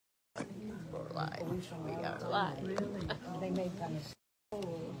We're live. We are live. They made kind of.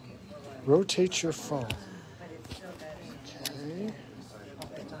 Rotate your phone.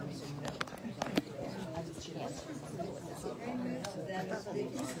 Okay.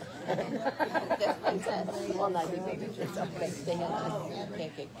 Well, no, it's okay. They had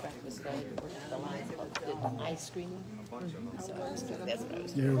pancake breakfast going with the lines of the ice cream. So that's what I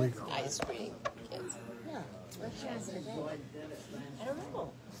was doing. There we go. Ice cream, kids. Yeah. I don't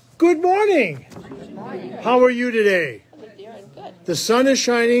know. Good morning. How are you today? Doing good. The sun is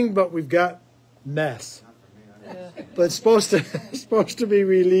shining, but we've got mess. But it's supposed to be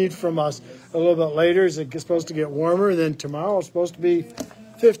relieved from us a little bit later. It's supposed to get warmer, and then tomorrow it's supposed to be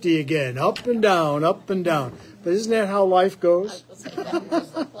 50 again. Up and down, up and down. But isn't that how life goes?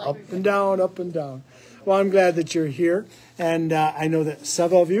 Up and down, up and down. Well, I'm glad that you're here, and I know that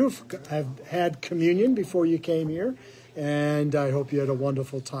several of you have had communion before you came here, and I hope you had a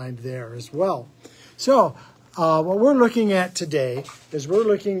wonderful time there as well. So, what we're looking at today is we're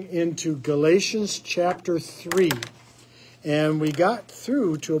looking into Galatians chapter 3, and we got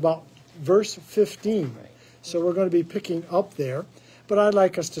through to about verse 15. So we're going to be picking up there, but I'd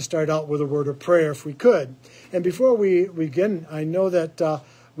like us to start out with a word of prayer if we could. And before we begin, I know that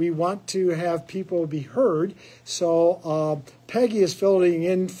we want to have people be heard, so Peggy is filling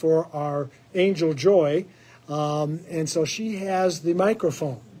in for our Angel Joy, and so she has the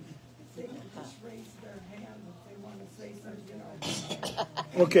microphone.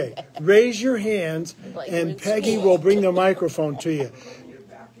 Okay, raise your hands, and Peggy will bring the microphone to you.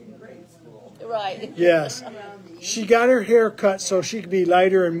 Right. Yes. She got her hair cut so she could be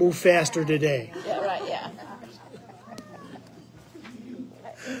lighter and move faster today. Yeah, right, yeah.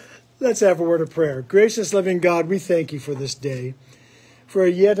 Let's have a word of prayer. Gracious living God, we thank you for this day, for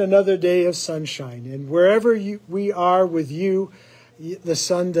yet another day of sunshine. And wherever we are with you, the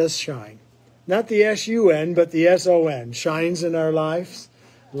sun does shine. Not the S-U-N, but the S-O-N. Shines in our lives,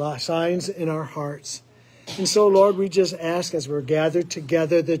 shines in our hearts. And so, Lord, we just ask as we're gathered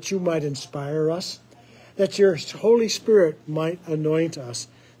together that you might inspire us, that your Holy Spirit might anoint us,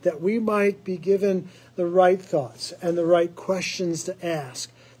 that we might be given the right thoughts and the right questions to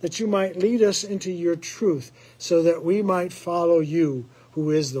ask, that you might lead us into your truth so that we might follow you, who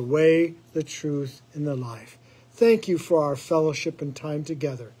is the way, the truth, and the life. Thank you for our fellowship and time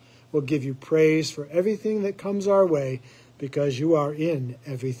together. We'll give you praise for everything that comes our way because you are in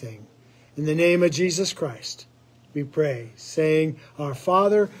everything. In the name of Jesus Christ, we pray, saying, Our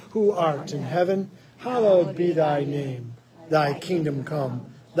Father, who art in heaven, hallowed be thy name. Thy kingdom come,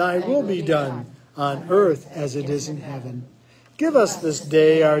 thy will be done, on earth as it is in heaven. Give us this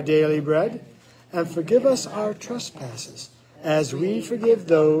day our daily bread, and forgive us our trespasses, as we forgive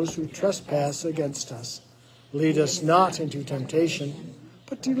those who trespass against us. Lead us not into temptation,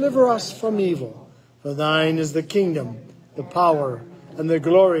 but deliver us from evil. For thine is the kingdom, the power, and the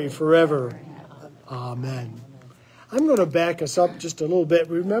glory forever. Amen. I'm going to back us up just a little bit.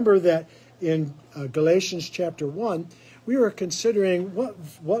 Remember that in Galatians chapter 1, we were considering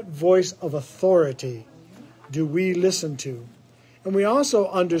what voice of authority do we listen to. And we also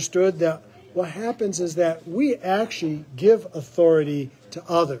understood that what happens is that we actually give authority to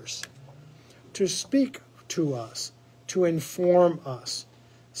others, to speak to us, to inform us.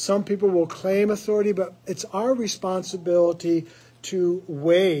 Some people will claim authority, but it's our responsibility to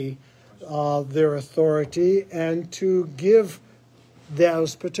weigh their authority and to give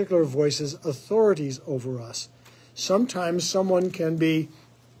those particular voices authorities over us. Sometimes someone can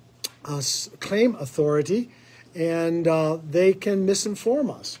claim authority, and they can misinform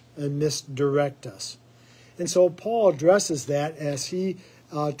us and misdirect us. And so Paul addresses that as he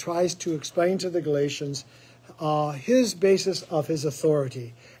tries to explain to the Galatians his basis of his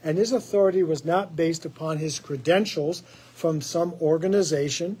authority. And his authority was not based upon his credentials from some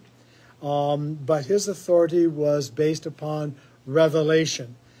organization, but his authority was based upon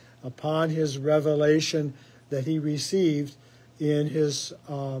revelation, upon his revelation that he received in his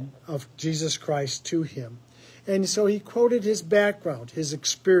of Jesus Christ to him. And so he quoted his background, his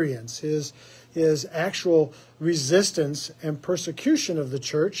experience, his actual resistance and persecution of the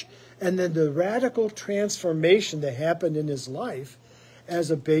church, and then the radical transformation that happened in his life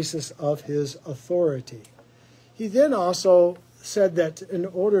as a basis of his authority. He then also said that in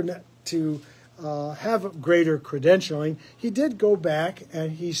order to have greater credentialing, he did go back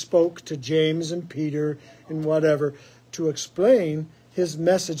and he spoke to James and Peter and whatever to explain his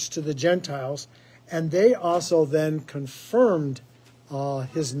message to the Gentiles. And they also then confirmed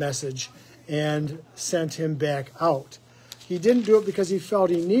his message and sent him back out. He didn't do it because he felt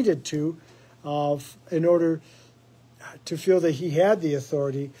he needed to in order to feel that he had the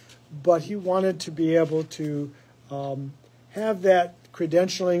authority, but he wanted to be able to have that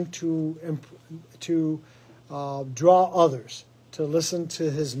credentialing to draw others to listen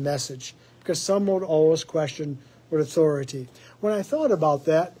to his message, because some would always question with authority. When I thought about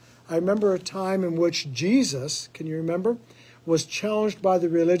that, I remember a time in which Jesus, can you remember, was challenged by the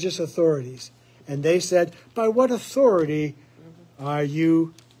religious authorities. And they said, by what authority are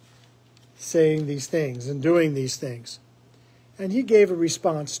you saying these things and doing these things? And he gave a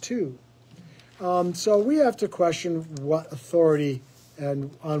response too. So we have to question what authority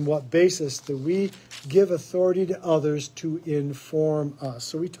and on what basis do we give authority to others to inform us.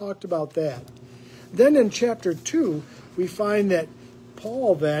 So we talked about that. Then in chapter 2, we find that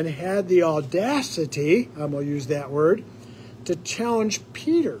Paul then had the audacity, I'm going to use that word, to challenge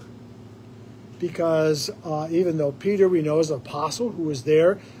Peter. Because even though Peter, we know, is an apostle who was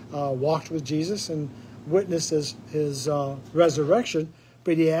there, walked with Jesus and witnessed his resurrection,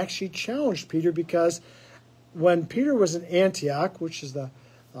 but he actually challenged Peter, because when Peter was in Antioch, which is the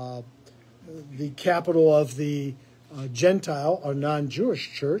capital of the Gentile or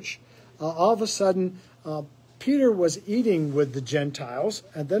non-Jewish church, all of a sudden Peter was eating with the Gentiles,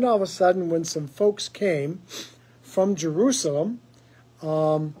 and then all of a sudden when some folks came from Jerusalem,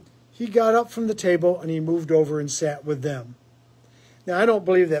 he got up from the table and he moved over and sat with them. Now, I don't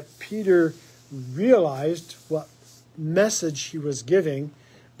believe that Peter realized what message he was giving,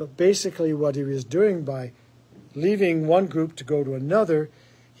 but basically what he was doing by leaving one group to go to another,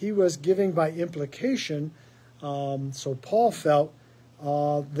 he was giving by implication. So Paul felt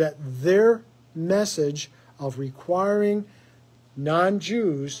that their message of requiring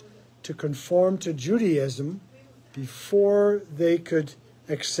non-Jews to conform to Judaism before they could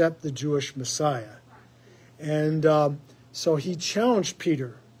accept the Jewish Messiah. And so he challenged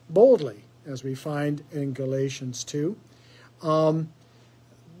Peter boldly, as we find in Galatians 2.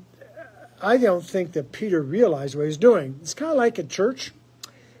 I don't think that Peter realized what he's doing. It's kind of like at church.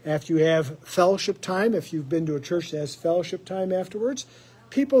 After you have fellowship time, if you've been to a church that has fellowship time afterwards,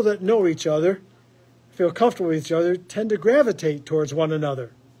 people that know each other, feel comfortable with each other, tend to gravitate towards one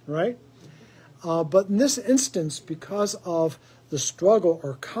another, right? But in this instance, because of the struggle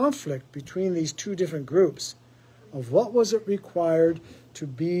or conflict between these two different groups, of what was it required to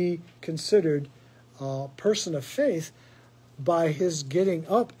be considered a person of faith, by his getting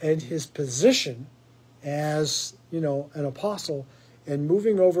up and his position as, an apostle, and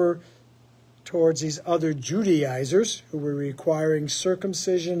moving over towards these other Judaizers who were requiring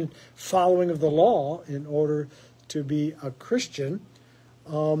circumcision, following of the law in order to be a Christian,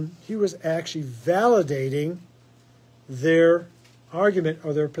 he was actually validating their argument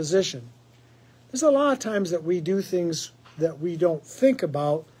or their position. There's a lot of times that we do things that we don't think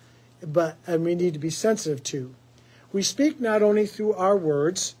about, and we need to be sensitive to. We speak not only through our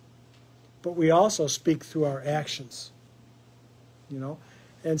words, but we also speak through our actions.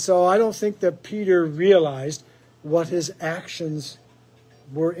 And so I don't think that Peter realized what his actions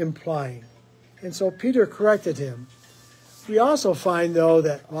were implying. And so Peter corrected him. We also find, though,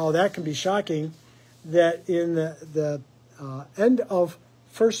 that, while that can be shocking, that in the end of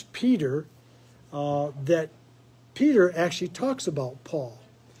 1 Peter, that Peter actually talks about Paul.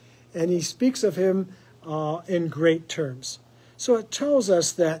 And he speaks of him in great terms. So it tells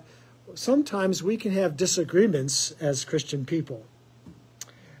us that sometimes we can have disagreements as Christian people.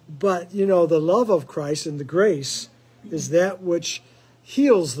 But, the love of Christ and the grace is that which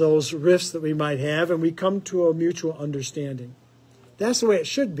heals those rifts that we might have, and we come to a mutual understanding. That's the way it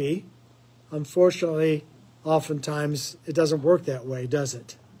should be. Unfortunately, oftentimes it doesn't work that way, does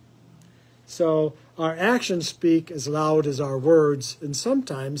it? So our actions speak as loud as our words, and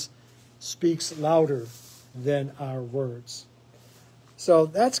sometimes speaks louder than our words. So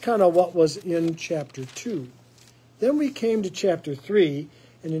that's kind of what was in chapter 2. Then we came to chapter 3,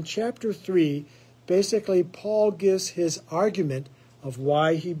 and in chapter 3, basically Paul gives his argument of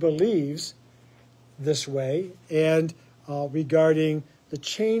why he believes this way, and regarding the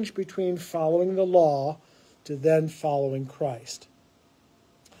change between following the law to then following Christ.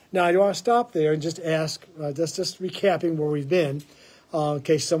 Now, I want to stop there and just ask, just recapping where we've been, in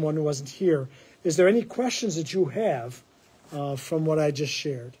case someone who wasn't here. Is there any questions that you have from what I just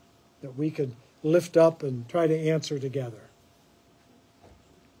shared that we could lift up and try to answer together?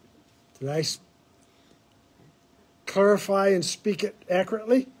 Did I clarify and speak it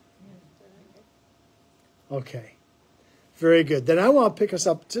accurately? Okay. Very good. Then I want to pick us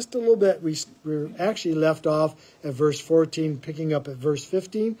up just a little bit. We're actually left off at verse 14, picking up at verse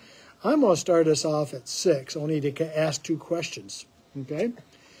 15. I'm going to start us off at 6, only to ask 2 questions. Okay?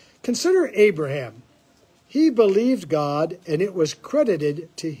 Consider Abraham. He believed God, and it was credited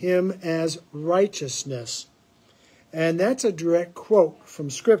to him as righteousness. And that's a direct quote from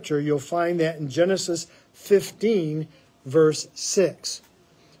Scripture. You'll find that in Genesis 15, verse 6,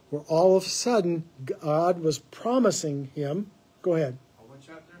 where all of a sudden God was promising him. Go ahead. What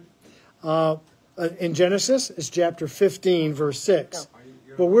chapter? In Genesis, it's chapter 15, verse 6.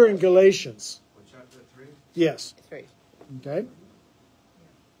 But we're in Galatians. What, chapter 3? Yes. 3. Okay.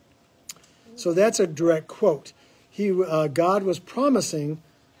 So that's a direct quote. God was promising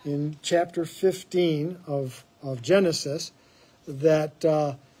in chapter 15 of Genesis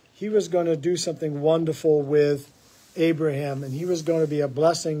that he was going to do something wonderful with Abraham, and he was going to be a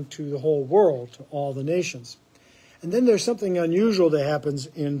blessing to the whole world, to all the nations. And then there's something unusual that happens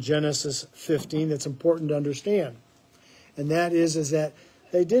in Genesis 15 that's important to understand. And that is that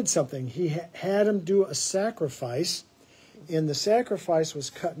they did something. He had him do a sacrifice, and the sacrifice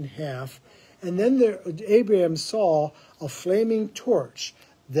was cut in half. And then Abraham saw a flaming torch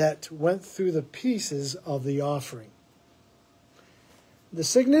that went through the pieces of the offering. The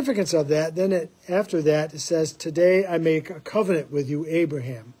significance of that, then after that, it says, "Today I make a covenant with you,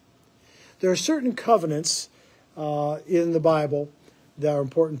 Abraham." There are certain covenants in the Bible that are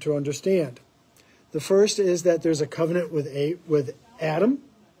important to understand. The first is that there's a covenant with Adam,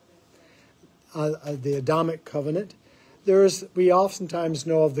 the Adamic covenant. We oftentimes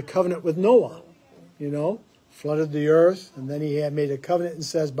know of the covenant with Noah, flooded the earth, and then he had made a covenant and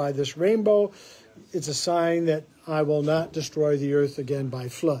says, by this rainbow, it's a sign that I will not destroy the earth again by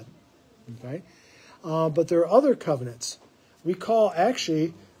flood. Okay, but there are other covenants. We call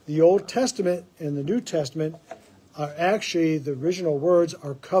actually the Old Testament and the New Testament are actually, the original words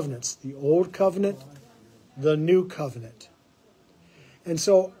are covenants. The Old Covenant, the New Covenant. And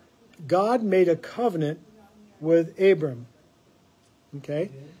so God made a covenant with Abram. Okay?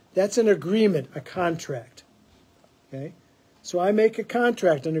 That's an agreement, a contract. Okay? So I make a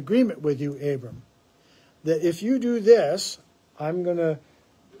contract, an agreement with you, Abram, that if you do this,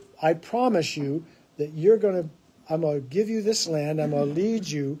 I promise you that I'm going to give you this land. I'm going to lead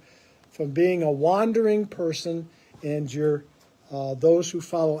you from being a wandering person and those who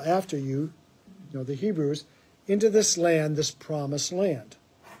follow after you, the Hebrews, into this land, this promised land.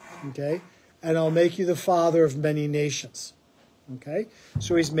 Okay? And I'll make you the father of many nations. Okay?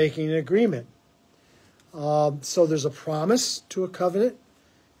 So he's making an agreement. So there's a promise to a covenant,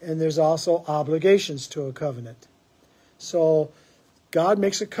 and there's also obligations to a covenant. So God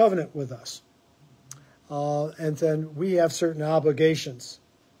makes a covenant with us. And then we have certain obligations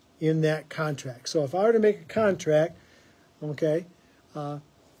in that contract. So if I were to make a contract,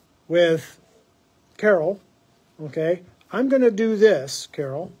 with Carol, I'm going to do this,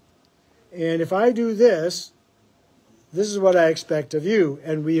 Carol, and if I do this, this is what I expect of you,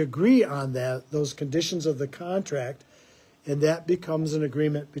 and we agree on those conditions of the contract, and that becomes an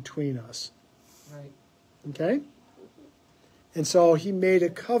agreement between us. Right. Okay? And so he made a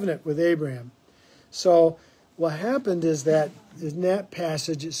covenant with Abraham. So what happened is that in that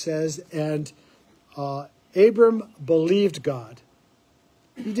passage it says, and Abram believed God.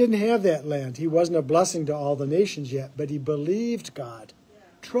 He didn't have that land. He wasn't a blessing to all the nations yet, but he believed God,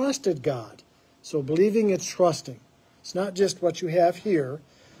 trusted God. So believing is trusting. It's not just what you have here.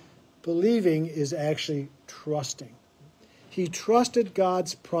 Believing is actually trusting. He trusted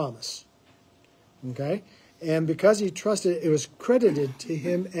God's promise. Okay? And because he trusted, it was credited to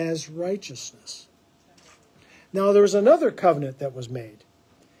him as righteousness. Now, there was another covenant that was made,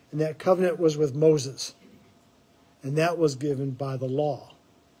 and that covenant was with Moses, and that was given by the law.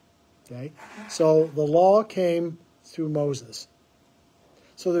 Okay? So the law came through Moses.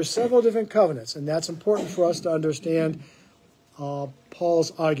 So there's several different covenants, and that's important for us to understand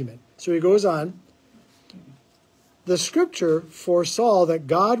Paul's argument. So he goes on. The Scripture foresaw that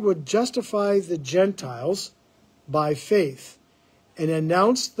God would justify the Gentiles by faith and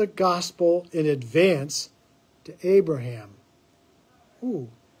announce the gospel in advance to Abraham. Ooh.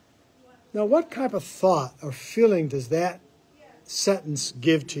 Now, what type of thought or feeling does that sentence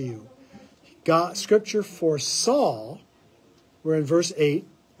give to you? Scripture foresaw, we're in verse 8,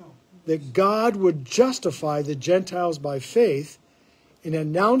 that God would justify the Gentiles by faith and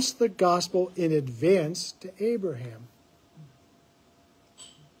announce the gospel in advance to Abraham.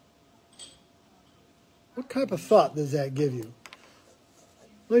 What type of thought does that give you?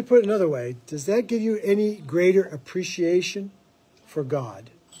 Let me put it another way. Does that give you any greater appreciation for God?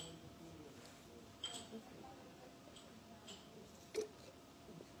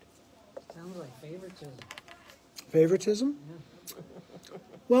 Sounds like favoritism. Favoritism? Yeah.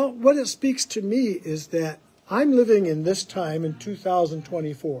 Well, what it speaks to me is that I'm living in this time in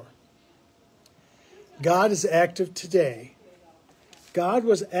 2024. God is active today. God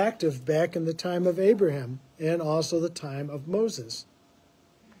was active back in the time of Abraham and also the time of Moses.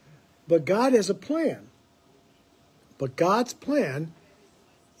 But God has a plan. But God's plan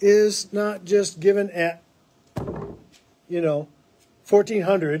is not just given at,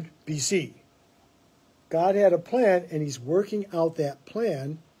 1400 BC. God had a plan, and he's working out that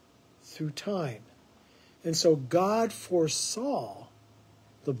plan through time. And so God foresaw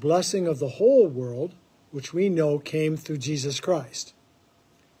the blessing of the whole world, which we know came through Jesus Christ.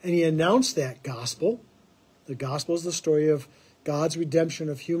 And he announced that gospel. The gospel is the story of God's redemption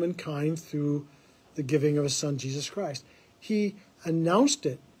of humankind through the giving of his son, Jesus Christ. He announced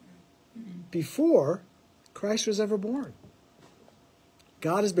it before Christ was ever born.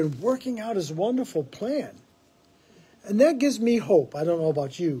 God has been working out his wonderful plan. And that gives me hope. I don't know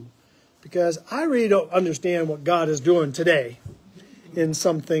about you, because I really don't understand what God is doing today in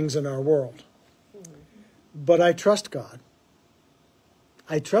some things in our world. But I trust God.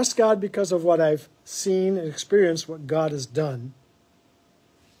 I trust God because of what I've seen and experienced, what God has done.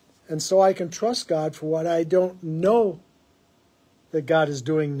 And so I can trust God for what I don't know that God is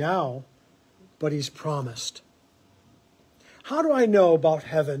doing now, but he's promised. How do I know about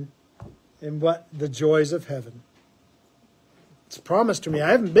heaven and what the joys of heaven? It's promised to me.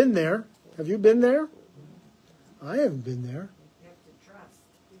 I haven't been there. Have you been there? I haven't been there.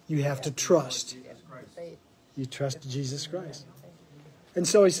 You have to trust. You trust Jesus Christ. And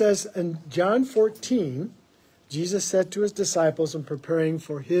so he says in John 14, Jesus said to his disciples in preparing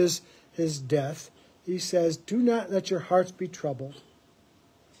for his death, he says, "Do not let your hearts be troubled.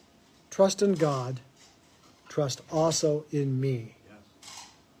 Trust in God. Trust also in me."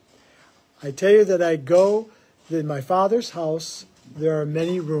 I tell you that I go in my Father's house, there are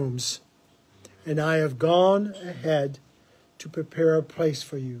many rooms, and I have gone ahead to prepare a place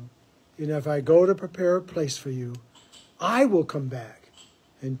for you. And if I go to prepare a place for you, I will come back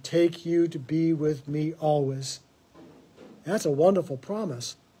and take you to be with me always. That's a wonderful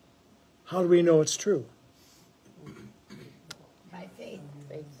promise. How do we know it's true? By faith.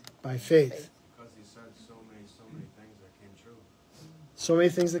 By faith. Because he said so many things that came true. So many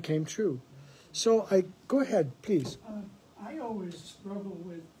things that came true. So go ahead, please. I always struggle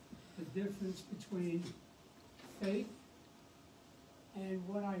with the difference between faith and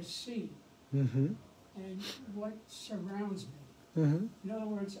what I see Mm-hmm. and what surrounds me. Mm-hmm. In other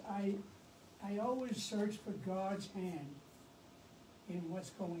words, I always search for God's hand in what's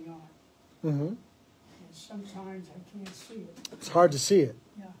going on. Mm-hmm. And sometimes I can't see it. It's hard to see it.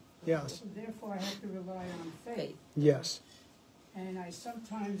 Yeah. Yes. So therefore I have to rely on faith. Yes. And I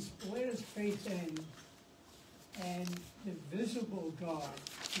sometimes, where does faith end and the visible God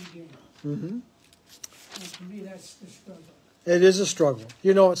begin? Mm-hmm. And to me, that's the struggle. It is a struggle.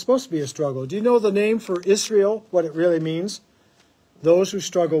 It's supposed to be a struggle. Do you know the name for Israel, what it really means? Those who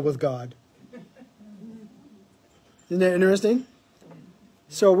struggle with God. Isn't that interesting?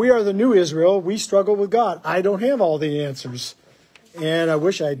 So we are the new Israel. We struggle with God. I don't have all the answers. And I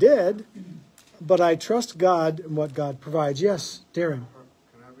wish I did. But I trust God and what God provides. Yes, Darren.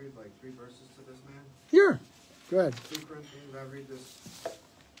 Can I read like 3 verses to this man? Here. Go ahead. 2 Corinthians, I read this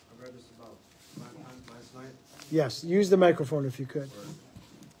about 5 times last night. Yes, use the microphone if you could.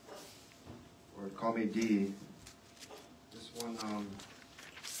 Or call me D. This one comes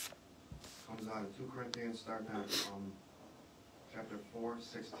out of 2 Corinthians, starting at chapter 4,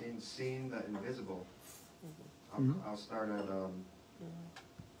 16, seeing the invisible. I'll start at, I'll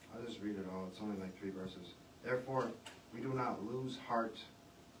just read it all. It's only like 3 verses. Therefore, we do not lose heart,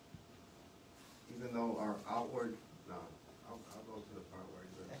 even though our outward, I'll go to the part where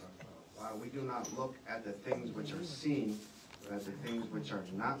he's talking about. While we do not look at the things which are seen, but at the things which are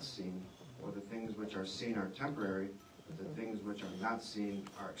not seen, or the things which are seen are temporary, but the things which are not seen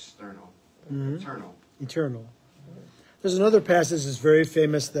are external, eternal. Eternal. There's another passage that's very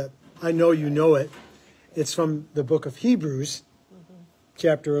famous that I know you know it. It's from the book of Hebrews,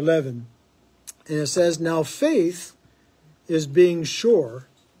 chapter 11. And it says, "Now faith is being sure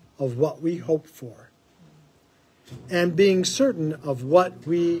of what we hope for, and being certain of what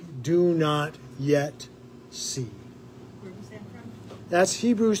we do not yet see." Where was that from? That's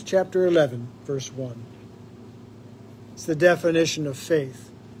Hebrews chapter 11, verse 1. It's the definition of faith.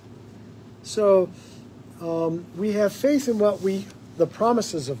 So we have faith in the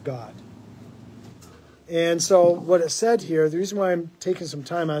promises of God. And so what it said here, the reason why I'm taking some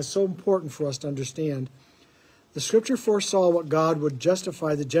time on it, it's so important for us to understand. The scripture foresaw what God would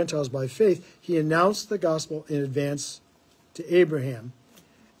justify the Gentiles by faith. He announced the gospel in advance to Abraham.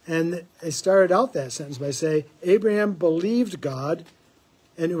 And it started out that sentence by saying, Abraham believed God,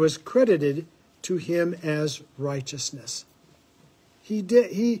 and it was credited to him as righteousness.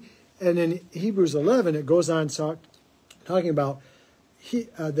 And in Hebrews 11, it goes on talking about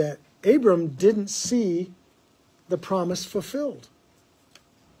that Abram didn't see the promise fulfilled,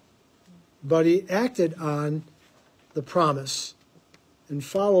 but he acted on the promise and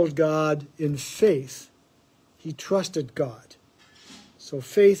followed God in faith. He trusted God. So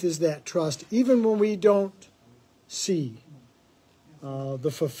faith is that trust, even when we don't see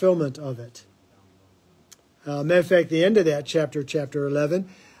the fulfillment of it. Matter of fact, the end of that chapter 11,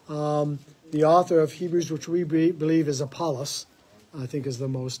 the author of Hebrews, which we believe is Apollos, I think is the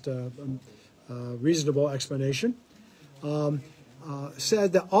most reasonable explanation,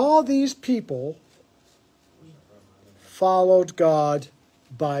 said that all these people followed God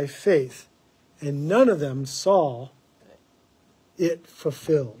by faith, and none of them saw it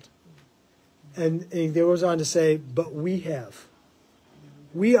fulfilled. And he goes on to say, but we have.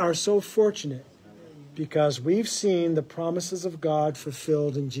 We are so fortunate because we've seen the promises of God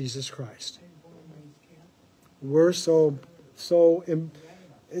fulfilled in Jesus Christ. We're it's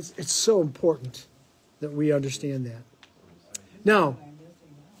so important that we understand that. Now,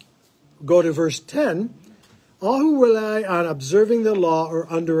 go to verse 10. All who rely on observing the law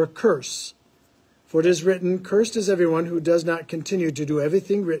are under a curse. For it is written, cursed is everyone who does not continue to do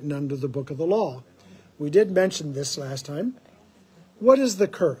everything written under the book of the law. We did mention this last time. What is the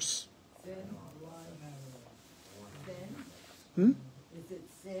curse? Is it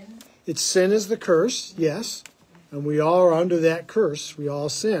sin? It's sin is the curse, yes. And we all are under that curse. We all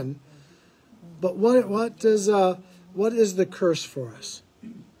sin. But what is the curse for us?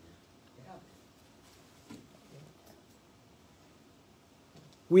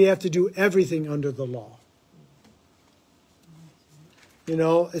 We have to do everything under the law. You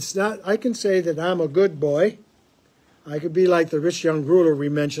know, it's not, I can say that I'm a good boy. I could be like the rich young ruler we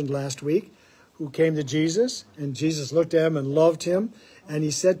mentioned last week, who came to Jesus, and Jesus looked at him and loved him, and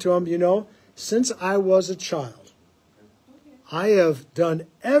he said to him, you know, since I was a child, I have done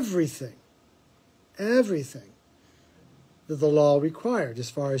everything that the law required as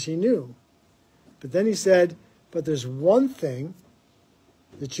far as he knew. But then he said, but there's one thing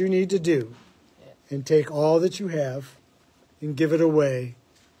that you need to do, and take all that you have and give it away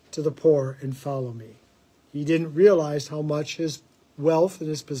to the poor and follow me. He didn't realize how much his wealth and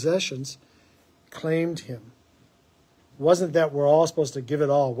his possessions claimed him. It wasn't that we're all supposed to give it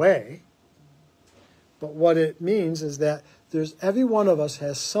all away, but what it means is that every one of us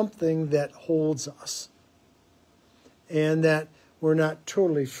has something that holds us, and that we're not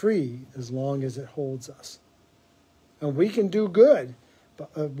totally free as long as it holds us. And we can do good,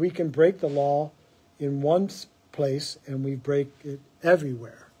 but we can break the law in one place, and we break it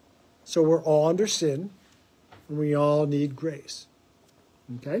everywhere. So we're all under sin, and we all need grace.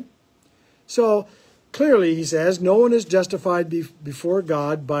 Okay? So clearly, he says, no one is justified before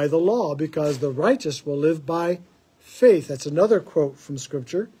God by the law, because the righteous will live by faith. That's another quote from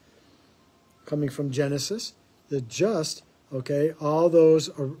Scripture, coming from Genesis. The just, okay, all those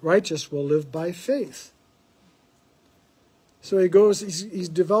righteous will live by faith. So he goes, he's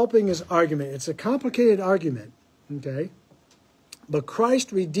developing his argument. It's a complicated argument, okay? But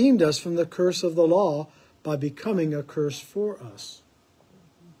Christ redeemed us from the curse of the law by becoming a curse for us.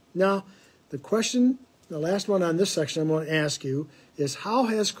 Now, the question, the last one on this section I'm going to ask you is, how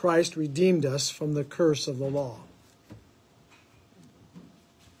has Christ redeemed us from the curse of the law?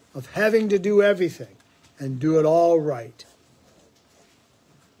 Of having to do everything and do it all right.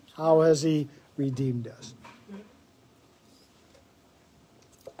 How has he redeemed us?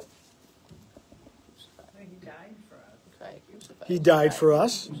 He died for us. Right, crucified. He died for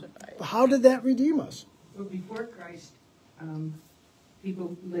us. Crucified. How did that redeem us? Well, before Christ,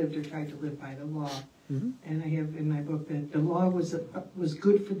 people lived or tried to live by the law. Mm-hmm. And I have in my book that the law was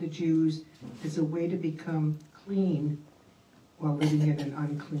good for the Jews as a way to become clean while living in an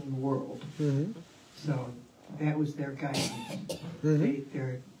unclean world. Mm-hmm. So that was their guidance.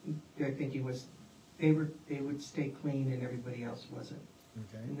 Mm-hmm. Their thinking was they would stay clean and everybody else wasn't.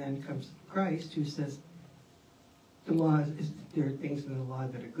 Okay. And then comes Christ, who says the law there are things in the law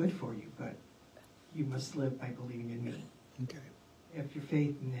that are good for you, but you must live by believing in me. Okay. If your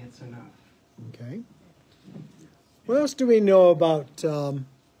faith, and that's enough. Okay. What else do we know about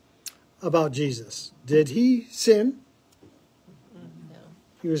Jesus? Did he sin? No.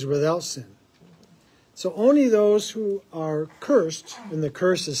 He was without sin. So only those who are cursed, and the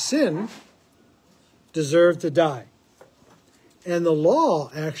curse is sin, deserve to die. And the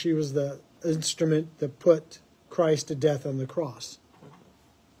law actually was the instrument that put Christ to death on the cross.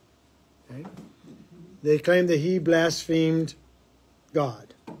 Okay? They claim that he blasphemed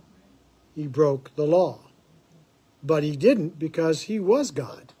God. he broke the law. But he didn't because he was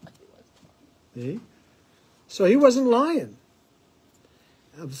God. See? So he wasn't lying.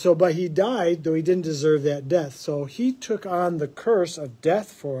 But he died, though he didn't deserve that death. So he took on the curse of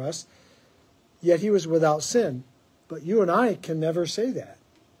death for us, yet he was without sin. But you and I can never say that.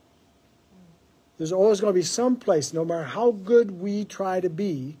 There's always going to be some place, no matter how good we try to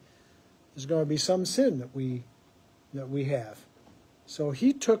be, there's going to be some sin that we have. So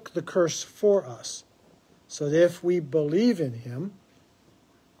he took the curse for us, so that if we believe in him,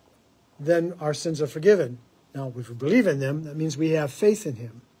 then our sins are forgiven. Now, if we believe in them, that means we have faith in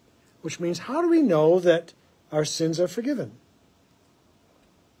him, which means how do we know that our sins are forgiven?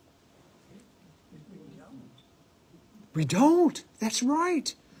 We don't. That's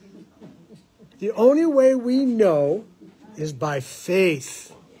right. The only way we know is by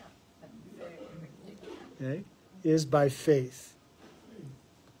faith. Okay? Is by faith.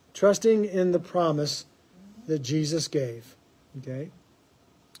 Trusting in the promise that Jesus gave. Okay?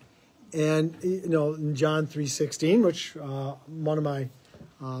 And, in John 3:16, which one of my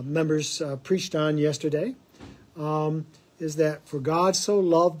members preached on yesterday, is that for God so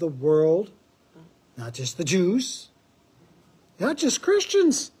loved the world, not just the Jews, not just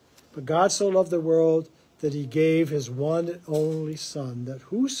Christians, but God so loved the world that he gave his one and only Son, that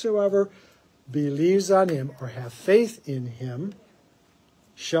whosoever believes on him or have faith in him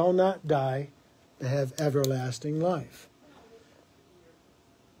shall not die, but have everlasting life.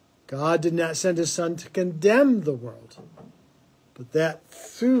 God did not send his Son to condemn the world, but that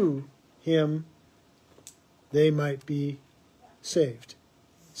through him they might be saved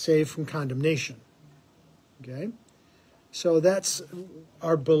from condemnation. Okay? So that's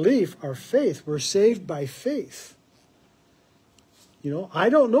our belief, our faith. We're saved by faith. I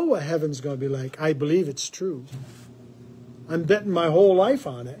don't know what heaven's going to be like. I believe it's true. I'm betting my whole life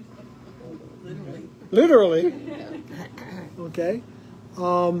on it. Literally. Okay?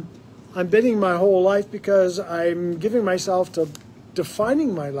 I'm betting my whole life because I'm giving myself to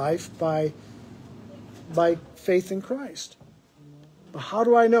defining my life by faith in Christ. But how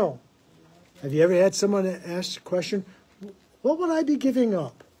do I know? Have you ever had someone ask the question, what would I be giving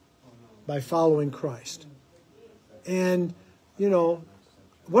up by following Christ? And,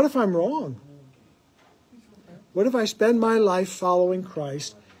 what if I'm wrong? What if I spend my life following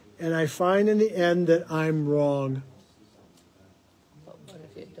Christ and I find in the end that I'm wrong? But what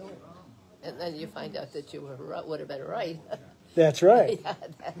if you don't? And then you find out that you would have been right. That's right. Yeah,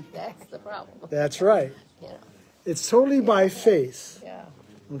 that's the problem. That's right. It's totally by faith. Yeah.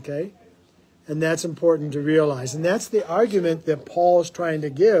 Okay? And that's important to realize. And that's the argument that Paul is trying to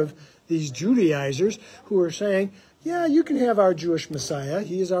give these Judaizers who are saying, yeah, you can have our Jewish Messiah.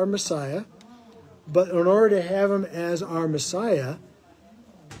 He is our Messiah. But in order to have him as our Messiah,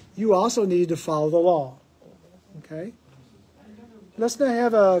 you also need to follow the law. Okay? Let's not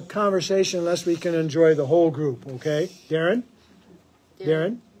have a conversation unless we can enjoy the whole group. Okay? Darren?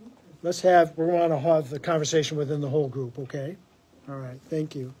 We're going to have the conversation within the whole group. Okay? All right.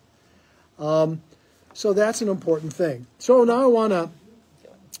 Thank you. So that's an important thing. So now I want to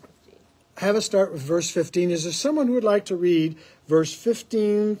have us start with verse 15. Is there someone who would like to read verse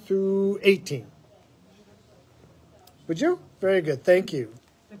 15 through 18? Would you? Very good. Thank you.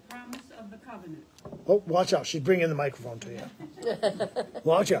 The promise of the covenant. Oh, watch out. She's bringing the microphone to you.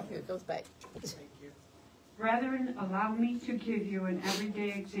 Watch out. Here it goes back. Brethren, allow me to give you an everyday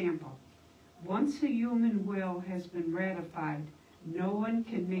example. Once a human will has been ratified, no one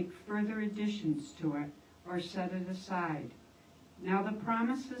can make further additions to it or set it aside. Now the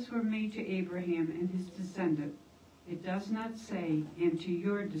promises were made to Abraham and his descendant. It does not say, and to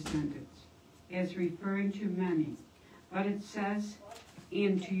your descendants, as referring to many, but it says,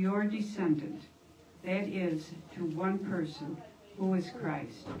 and to your descendant, that is, to one person, who is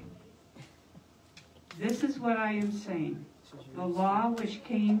Christ. This is what I am saying. The law which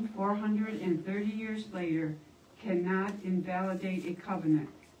came 430 years later cannot invalidate a covenant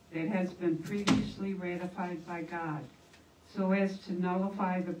that has been previously ratified by God, so as to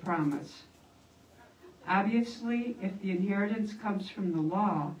nullify the promise. Obviously, if the inheritance comes from the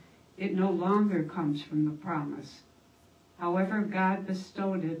law, it no longer comes from the promise. However, God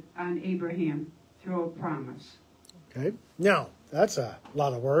bestowed it on Abraham through a promise. Okay. Now, that's a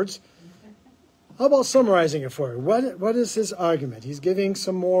lot of words. How about summarizing it for you? What is his argument? He's giving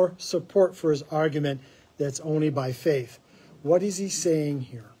some more support for his argument that's only by faith. What is he saying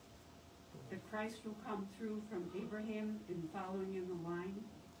here? That Christ will come through from Abraham and following in the line.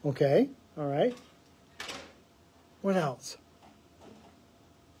 Okay. All right. What else?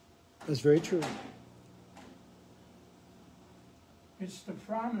 That's very true. It's the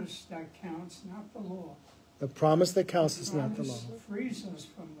promise that counts, not the law. The promise that counts is not the law. The promise frees us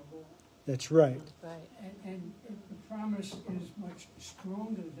from the law. That's right. Right. And the promise is much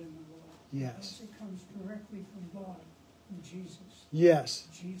stronger than the law. Yes. Because it comes directly from God in Jesus. Yes.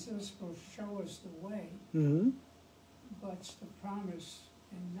 Jesus will show us the way, Mm-hmm. but it's the promise,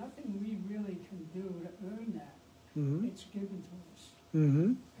 and nothing we really can do to earn that. Mm-hmm. It's given to us.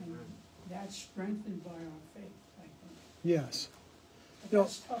 Mm-hmm. And that's strengthened by our faith, I think. Yes. But No.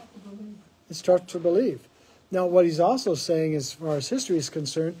 that's tough to believe. It's tough to believe. Now, what he's also saying, as far as history is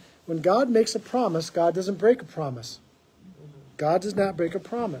concerned, when God makes a promise, God doesn't break a promise. God does not break a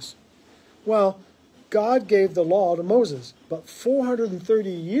promise. Well, God gave the law to Moses, but 430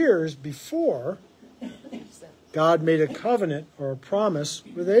 years before, God made a covenant or a promise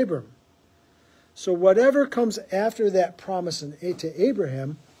with Abram. So whatever comes after that promise to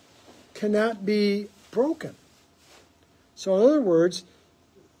Abraham cannot be broken. So in other words,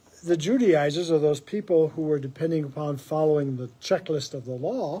 the Judaizers, or those people who were depending upon following the checklist of the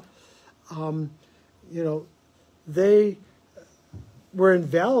law, they were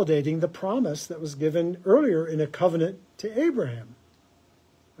invalidating the promise that was given earlier in a covenant to Abraham.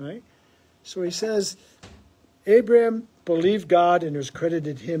 Right? So he says, Abraham believed God and it was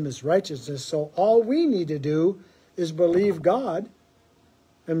credited him as righteousness. So all we need to do is believe God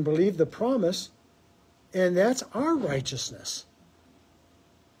and believe the promise, and that's our righteousness.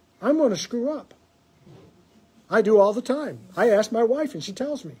 I'm going to screw up. I do all the time. I ask my wife and she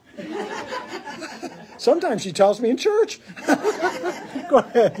tells me. Sometimes she tells me in church. Go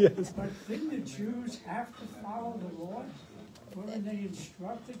ahead, yes. But didn't the Jews have to follow the law? Weren't they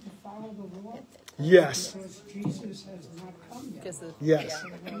instructed to follow the law? Yes. Because Jesus has not come yet. Because the, Yes. yeah,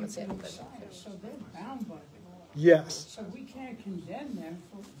 They promise the hadn't been Messiah, finished. so they're bound by the law. Yes. So we can't condemn them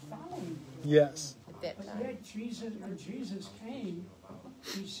for following the law. Yes. At that But time. yet when Jesus came,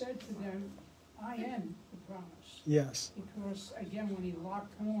 he said to them, I am the promise. Yes. Because again, when he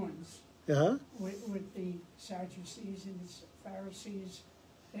locked horns Uh-huh. with the Sadducees and the Pharisees,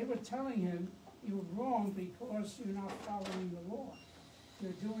 they were telling him, you're wrong because you're not following the law.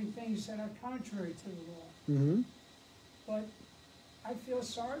 You're doing things that are contrary to the law. Mm-hmm. But I feel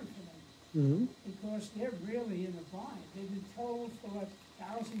sorry for them Mm-hmm. because they're really in a bind. They've been told for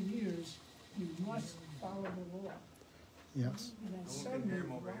 1,000 years, you must follow the law. Yes. And then suddenly,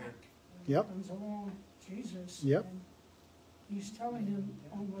 whack, Yep. comes along Jesus, Yep. and he's telling him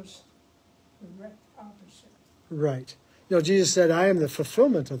almost the direct opposite. Right. Jesus said, I am the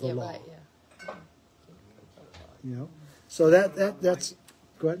fulfillment of the Yeah, law. right, yeah. So that's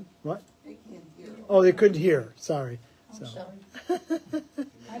go ahead. What? Oh, they couldn't hear. Sorry. I'm sorry.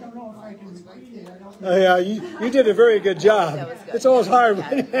 I don't know if I can repeat it. I don't Oh, yeah, you did a very good job. That was good. It's always hard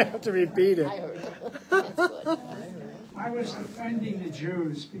when you have to repeat it. I heard it. That's good. I was defending the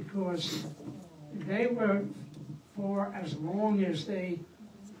Jews because they were, for as long as they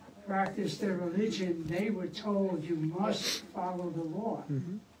practiced their religion, they were told you must follow the law.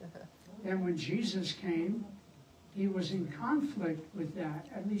 Mm-hmm. And when Jesus came, he was in conflict with that.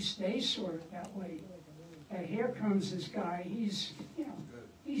 At least they saw it that way. And here comes this guy, he's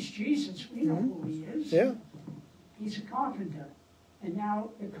Jesus, we know who he is. Yeah. He's a carpenter. And now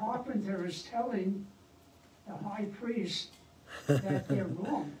the carpenter is telling the high priest that they're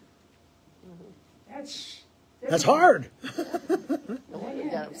wrong. That's hard. No wonder he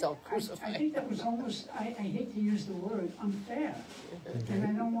got himself I crucified. think that was almost, I hate to use the word unfair. And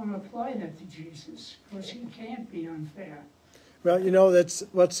I don't want to apply that to Jesus, because he can't be unfair. Well, that's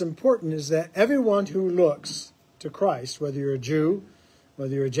what's important is that everyone who looks to Christ, whether you're a Jew,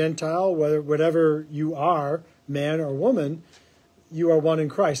 whether you're a Gentile, whatever you are, man or woman, you are one in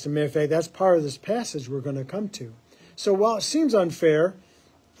Christ. And matter of fact, that's part of this passage we're going to come to. So while it seems unfair,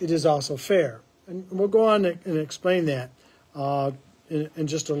 it is also fair. And we'll go on and explain that in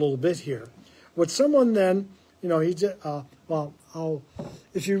just a little bit here. What someone then,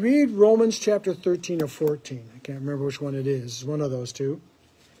 if you read Romans chapter 13 or 14, I can't remember which one it is, it's one of those two,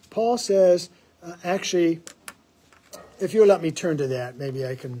 Paul says, actually, if you'll let me turn to that, maybe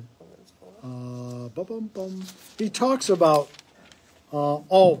I can, he talks about,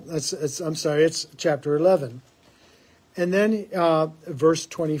 it's chapter 11. And then verse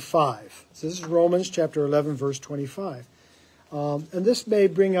 25. So this is Romans chapter 11, verse 25. And this may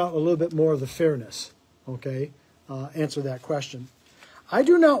bring out a little bit more of the fairness, okay? Answer that question. I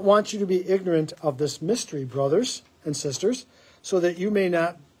do not want you to be ignorant of this mystery, brothers and sisters, so that you may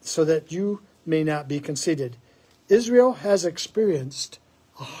not be conceited. Israel has experienced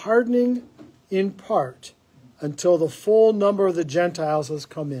a hardening in part until the full number of the Gentiles has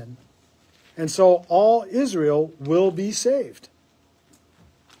come in. And so all Israel will be saved.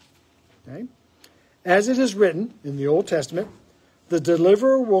 Okay? As it is written in the Old Testament, the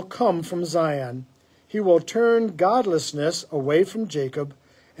deliverer will come from Zion. He will turn godlessness away from Jacob,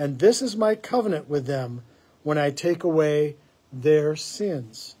 and this is my covenant with them when I take away their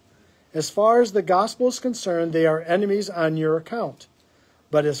sins. As far as the gospel is concerned, they are enemies on your account.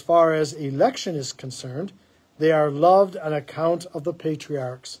 But as far as election is concerned, they are loved on account of the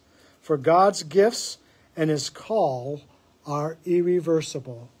patriarchs. For God's gifts and his call are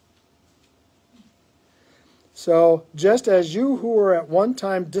irreversible. So, just as you who were at one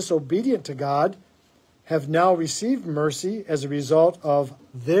time disobedient to God have now received mercy as a result of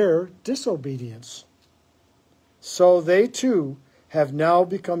their disobedience, so they too have now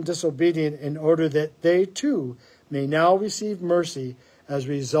become disobedient in order that they too may now receive mercy as a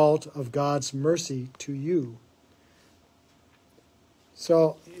result of God's mercy to you.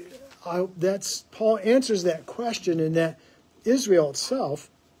 So Paul answers that question in that Israel itself,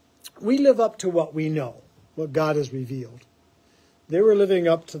 we live up to what we know, what God has revealed. They were living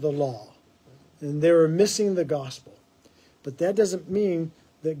up to the law, and they were missing the gospel. But that doesn't mean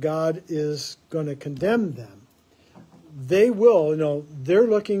that God is going to condemn them. They will, they're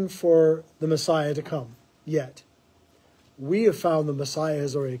looking for the Messiah to come yet. We have found the Messiah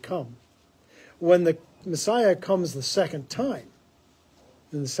has already come. When the Messiah comes the second time,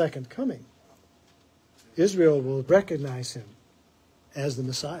 in the second coming, Israel will recognize him as the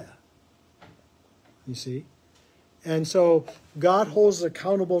Messiah. You see? And so God holds us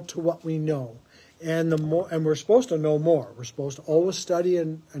accountable to what we know. And we're supposed to know more. We're supposed to always study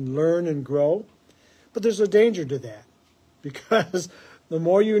and learn and grow. But there's a danger to that. Because the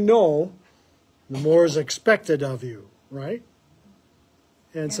more you know, the more is expected of you, right?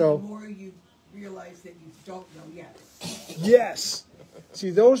 And so the more you realize that you don't know yet. Yes. See,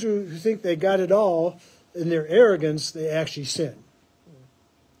 those who think they got it all, in their arrogance, they actually sin.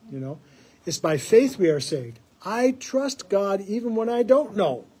 It's by faith we are saved. I trust God even when I don't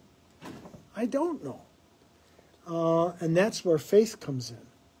know. I don't know. And that's where faith comes in.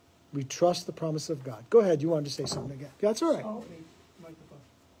 We trust the promise of God. Go ahead. You wanted to say something again. That's all right.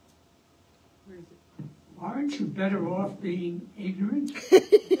 Aren't you better off being ignorant?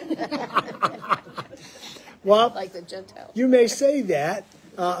 Well, Like the Gentiles. you may say that.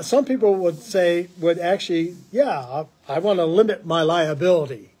 Some people would actually, I want to limit my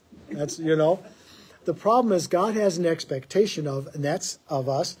liability. That's, The problem is God has an expectation and that's of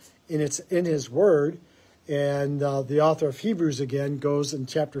us, and it's in his word. And the author of Hebrews, again, goes in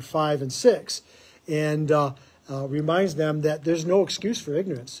chapter 5 and 6 and reminds them that there's no excuse for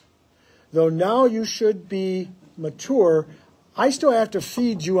ignorance. Though now you should be mature, I still have to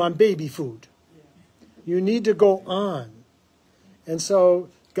feed you on baby food. You need to go on. And so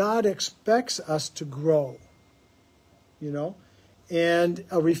God expects us to grow, And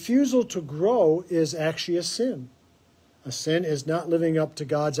a refusal to grow is actually a sin. A sin is not living up to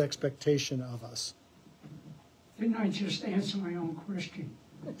God's expectation of us. Didn't I just answer my own question?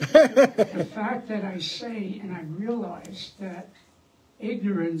 The fact that I say and I realize that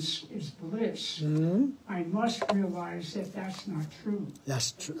ignorance is bliss, I must realize that that's not true.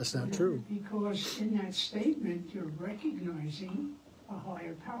 That's not true. Because in that statement, you're recognizing a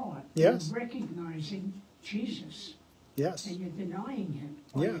higher power. Yes. You're recognizing Jesus. Yes. And you're denying him.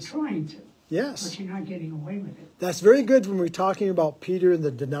 Or Yes. you're trying to. Yes. But you're not getting away with it. That's very good when we're talking about Peter and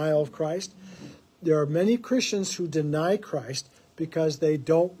the denial of Christ. There are many Christians who deny Christ because they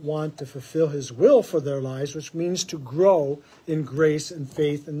don't want to fulfill his will for their lives, which means to grow in grace and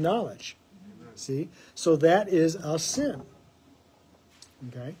faith and knowledge. See? So that is a sin.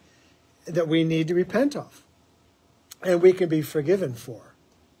 Okay? That we need to repent of. And we can be forgiven for.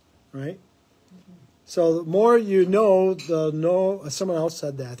 Right? So the more you know, someone else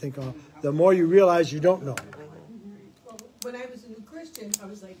said that, I think, the more you realize you don't know. Well, when I was a new Christian, I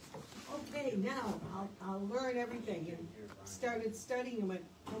was like, okay, now I'll learn everything. And started studying and went,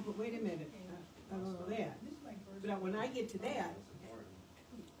 oh, but wait a minute, I don't know that. But when I get to that,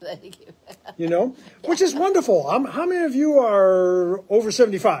 Which is wonderful. How many of you are over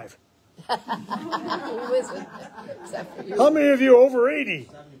 75? Except for you. How many of you are over 80?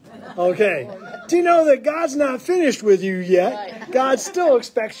 Okay. Do you know that God's not finished with you yet? Right. God still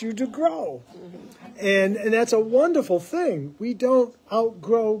expects you to grow. And that's a wonderful thing. We don't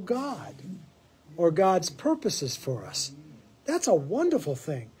outgrow God or God's purposes for us. That's a wonderful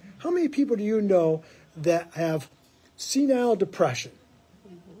thing. How many people do you know that have senile depression?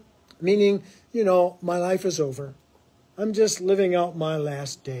 Meaning, my life is over. I'm just living out my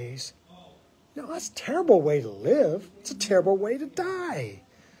last days. No, that's a terrible way to live. It's a terrible way to die.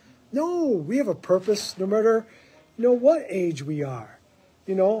 No, we have a purpose no matter, what age we are.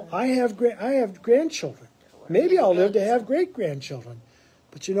 You know, I have grandchildren. Maybe I'll live to have great-grandchildren.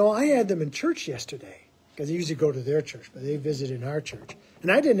 But, you know, I had them in church yesterday because I usually go to their church, but they visited our church.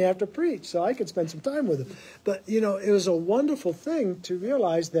 And I didn't have to preach, so I could spend some time with them. But, you know, it was a wonderful thing to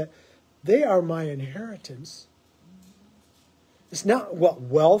realize that they are my inheritance. It's not what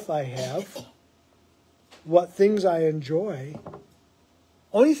wealth I have, what things I enjoy.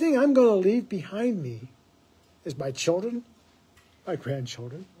 Only thing I'm going to leave behind me is my children, my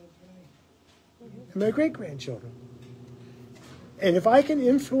grandchildren, and my great-grandchildren. And if I can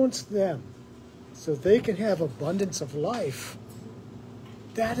influence them so they can have abundance of life,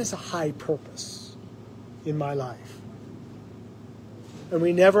 that is a high purpose in my life. And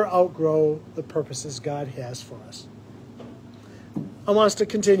we never outgrow the purposes God has for us. I want us to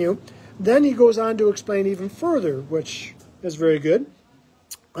continue. Then he goes on to explain even further, which is very good.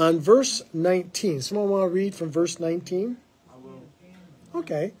 On verse 19. Someone want to read from verse 19? I will.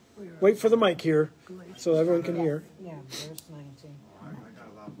 Okay. Wait for the mic here so everyone can hear. Yeah, verse 19. I got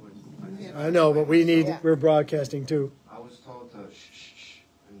a lot of voice. I know, but we're broadcasting too. I was told to shh,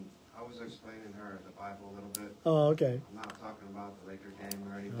 and I was explaining her the Bible a little bit. Oh, okay. I'm not talking about the Laker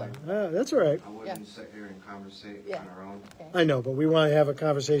game or anything. That's all right. I wouldn't sit here and conversate Yeah. on our own. I know, but we want to have a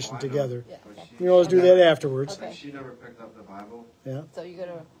conversation Oh, I know. together. Yeah, But okay. You can always do that afterwards. Okay. She never picked up the Bible, Yeah. So you're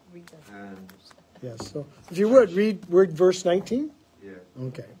gonna read the. and Yes. So if you would read verse 19. yeah.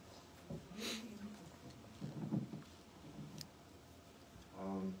 Okay.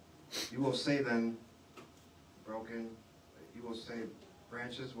 You will say then, broken. You will say,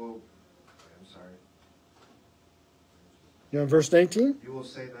 branches will. I'm sorry. You're on verse 19? You will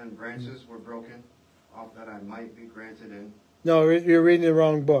say then, branches were broken off that I might be granted in. No, you're reading the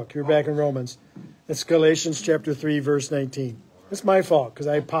wrong book. You're back in Romans. It's Galatians chapter 3, verse 19. It's my fault because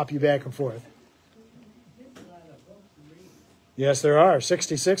I pop you back and forth. Yes, there are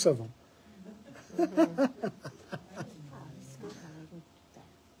 66 of them.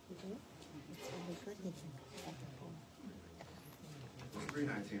 It's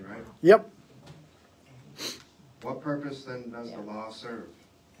 3:19, right? Yep. What purpose then does the law serve?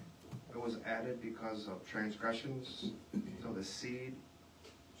 It was added because of transgressions, till the seed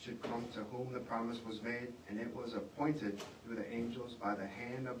should come to whom the promise was made, and it was appointed through the angels by the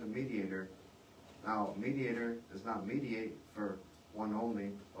hand of the mediator. Now, mediator does not mediate for one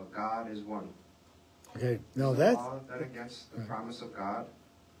only, but God is one. Okay. Now Is the that's law then against the promise of God?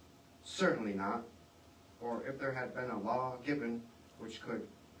 Certainly not. For if there had been a law given which could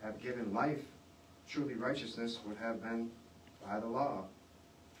have given life, truly righteousness would have been by the law.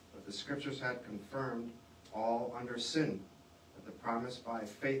 But the scriptures had confirmed all under sin, that the promise by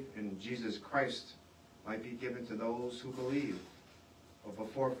faith in Jesus Christ might be given to those who believe. But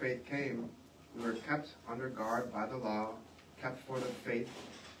before faith came, we were kept under guard by the law, kept for the faith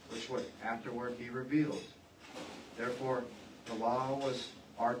which would afterward be revealed. Therefore, the law was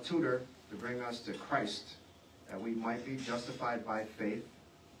our tutor to bring us to Christ, that we might be justified by faith.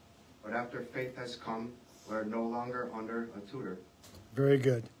 But after faith has come, we are no longer under a tutor. very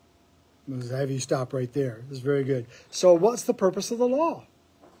good. I'm going to have you stop right there. This is very good. So what's the purpose of the law?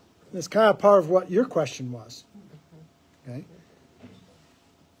 It's kind of part of what your question was. Okay.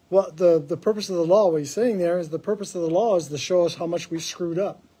 Well, the purpose of the law, what he's saying there is the purpose of the law is to show us how much we screwed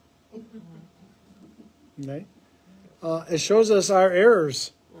up. Okay. It shows us our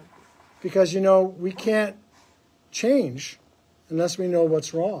errors because, you know, we can't change unless we know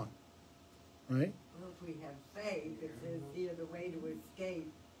what's wrong. Right? Well, if we have faith, it says here the way to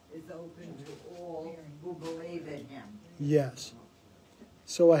escape is open to all who believe in him. Yes.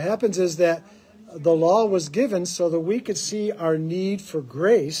 So what happens is that the law was given so that we could see our need for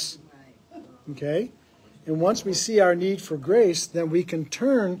grace. Okay? And once we see our need for grace, then we can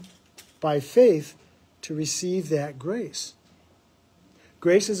turn by faith to receive that grace.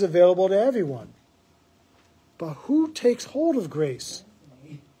 Grace is available to everyone. But who takes hold of grace?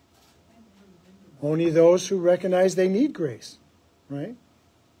 Only those who recognize they need grace. Right?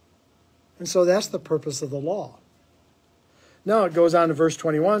 And so that's the purpose of the law. Now it goes on to verse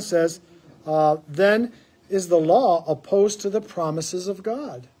 21, says, then is the law opposed to the promises of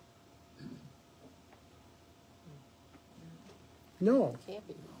God? No. Can't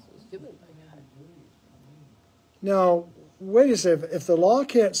be. It's given by God. Now, wait a second. If the law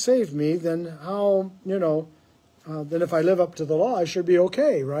can't save me, then how, then if I live up to the law, I should be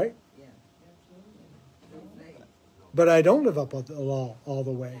okay, right? Yeah. But I don't live up to the law all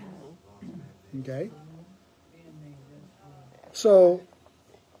the way. Okay? So,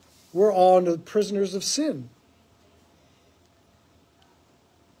 we're all prisoners of sin.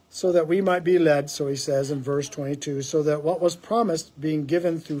 so that we might be led, so he says in verse 22, so that what was promised, being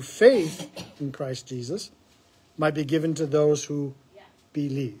given through faith in Christ Jesus, might be given to those who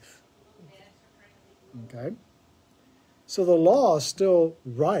believe. Okay? So the law is still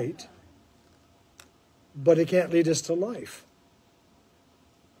right, but it can't lead us to life.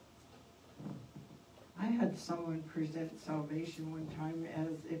 I had someone present salvation one time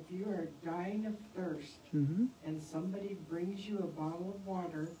as if you are dying of thirst Mm-hmm. and somebody brings you a bottle of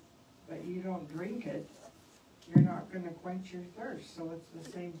water, but you don't drink it, you're not going to quench your thirst. So it's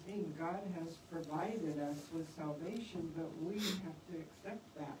the same thing. God has provided us with salvation, but we have to accept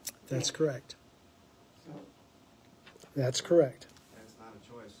that. That's correct. So That's correct. That's not a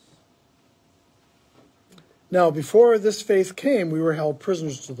choice. Now, before this faith came, we were held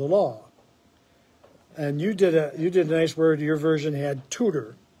prisoners to the law. And you did a nice word. Your version had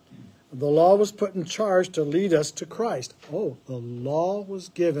tutor. The law was put in charge to lead us to Christ. Oh, the law was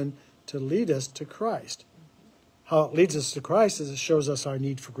given to lead us to Christ. How it leads us to Christ is it shows us our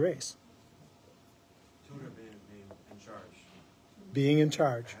need for grace. Tutor being in charge. Being in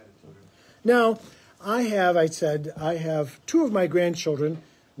charge. I had a tutor. Now, I have two of my grandchildren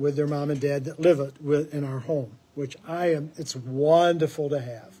with their mom and dad that live in our home, which it's wonderful to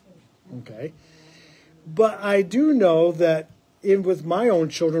have. Okay? But I do know that with my own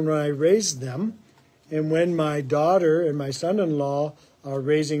children, when I raised them, and when my daughter and my son-in-law are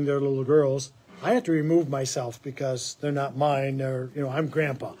raising their little girls, I have to remove myself because they're not mine. I'm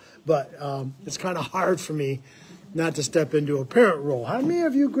grandpa. But it's kind of hard for me not to step into a parent role. How many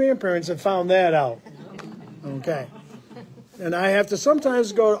of you grandparents have found that out? Okay. And I have to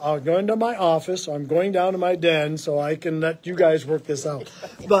sometimes I'll go into my office, or I'm going down to my den so I can let you guys work this out.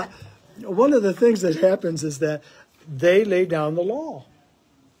 But one of the things that happens is that they lay down the law.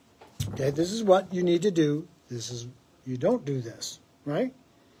 Okay, this is what you need to do. You don't do this, right?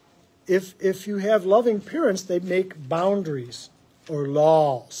 If you have loving parents, they make boundaries or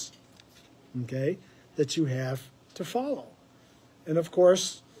laws, okay, that you have to follow. And of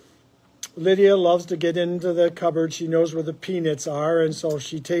course, Lydia loves to get into the cupboard. She knows where the peanuts are, and so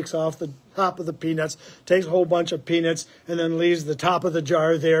she takes off the top of the peanuts, takes a whole bunch of peanuts, and then leaves the top of the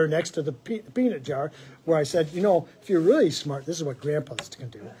jar there next to the peanut jar, where I said, if you're really smart, this is what grandpas can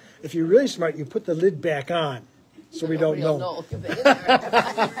do. If you're really smart, you put the lid back on, so we don't know.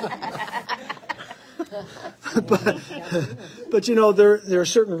 But there are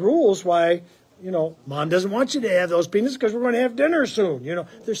certain rules why, Mom doesn't want you to have those peanuts because we're going to have dinner soon.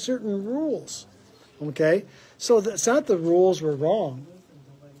 There's certain rules, okay? So it's not the rules were wrong.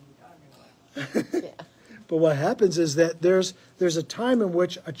 But what happens is that there's a time in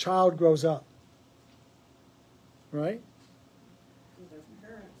which a child grows up, right?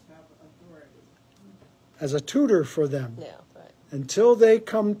 As a tutor for them. Yeah, right. Until they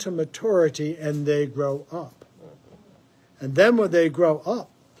come to maturity and they grow up. And then when they grow up,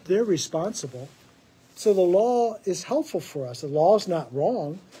 they're responsible. So the law is helpful for us. The law is not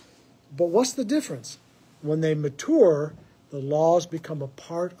wrong. But what's the difference? When they mature, the laws become a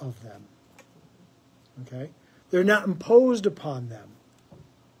part of them. Okay? They're not imposed upon them.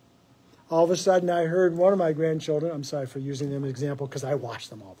 All of a sudden, I heard one of my grandchildren, I'm sorry for using them as an example because I watch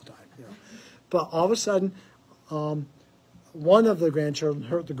them all the time. But all of a sudden, one of the grandchildren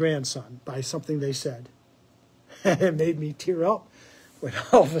hurt the grandson by something they said. And it made me tear up when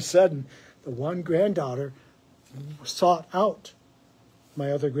all of a sudden the one granddaughter sought out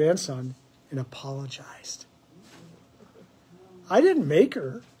my other grandson and apologized. I didn't make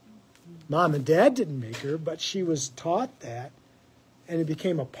her. Mom and Dad didn't make her, but she was taught that, and it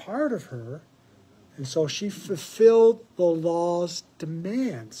became a part of her. And so she fulfilled the law's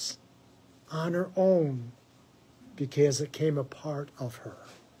demands on her own because it came a part of her.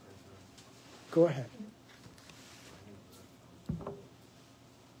 Go ahead.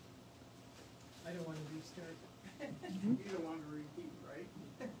 I don't want to restart. You don't want to repeat, right?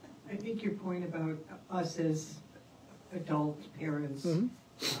 I think your point about us as adult parents,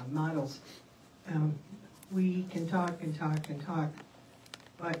 models, we can talk and talk and talk,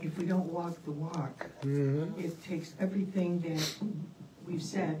 but if we don't walk the walk, it takes everything that we've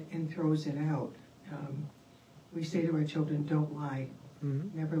said and throws it out. We say to our children, don't lie.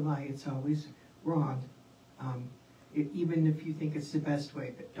 Never lie. It's always wrong. Even if you think it's the best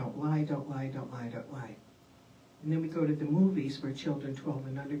way, but don't lie, don't lie, don't lie, don't lie. And then we go to the movies where children 12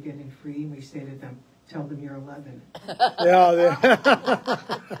 and under get in free, and we say to them, tell them you're 11. Yeah,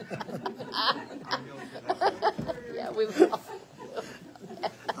 Yeah, we've all.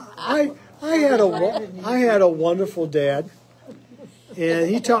 I had a wonderful dad, and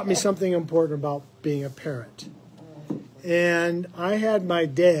he taught me something important about being a parent. And I had my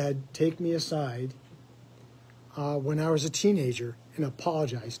dad take me aside when I was a teenager and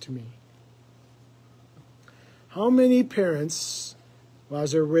apologize to me. How many parents,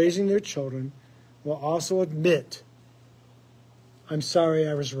 as they're raising their children, will also admit, I'm sorry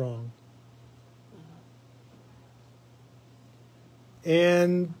I was wrong?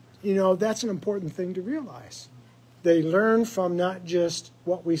 And, you know, that's an important thing to realize. They learn from not just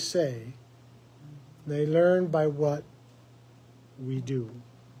what we say, they learn by what we do.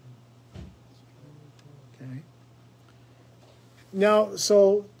 Okay? Now,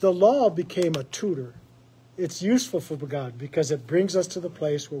 so the law became a tutor. It's useful for God because it brings us to the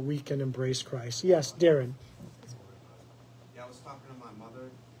place where we can embrace Christ. Yes, Darren. Yeah, I was talking to my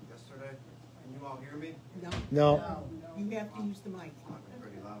mother yesterday. Can you all hear me? No. You have to use the mic. I'm talking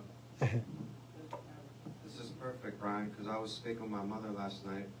pretty loud. This is perfect, Brian, because I was speaking with my mother last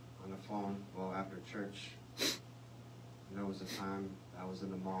night on the phone, well, after church. And there was a time I was in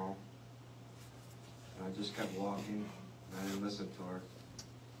the mall, and I just kept walking, and I didn't listen to her.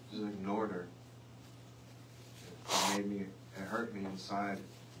 Just ignored her. It hurt me inside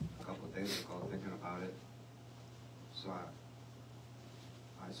a couple of days ago thinking about it. So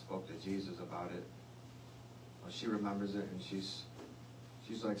I spoke to Jesus about it. Well, she remembers it, and she's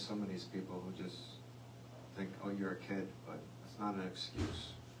like some of these people who just think, oh, you're a kid, but it's not an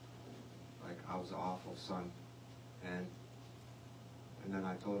excuse. Like, I was an awful son. And then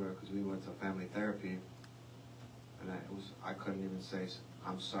I told her, because we went to family therapy, and I couldn't even say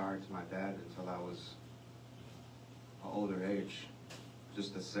I'm sorry to my dad until I was an older age.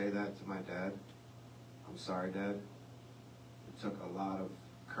 Just to say that to my dad, I'm sorry, Dad, it took a lot of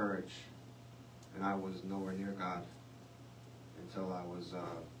courage, and I was nowhere near God until I was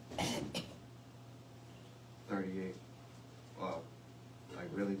 38. Well, like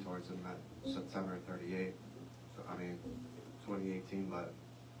really towards him at September 38. So, I mean, 2018, but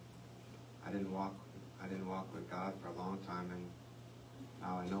I didn't walk with God for a long time, and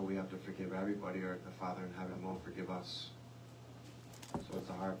now I know we have to forgive everybody, or the Father in heaven won't forgive us. So it's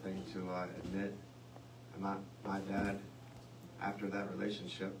a hard thing to admit. And my dad, after that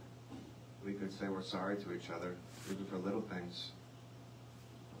relationship, we could say we're sorry to each other, even for little things.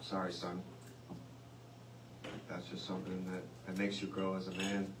 I'm sorry, son. That's just something that makes you grow as a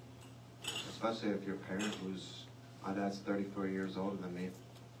man, especially if your parent, my dad's 34 years older than me,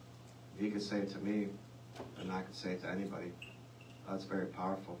 he could say it to me, and I could say it to anybody. That's very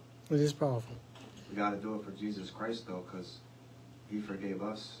powerful. It is powerful. We got to do it for Jesus Christ, though, because he forgave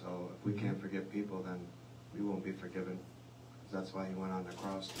us. So if we can't forgive people, then we won't be forgiven. That's why he went on the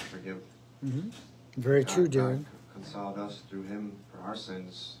cross, to forgive. Mm-hmm. Very true, Darren. God consoled us through him for our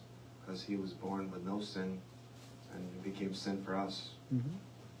sins, because he was born with no sin, and he became sin for us. Mm-hmm.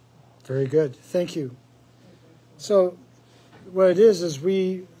 Very good. Thank you. So what it is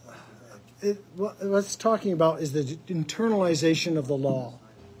what it's talking about is the internalization of the law.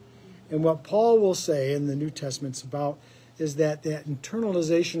 And what Paul will say in the New Testament's about is that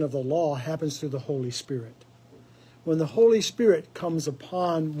internalization of the law happens through the Holy Spirit. When the Holy Spirit comes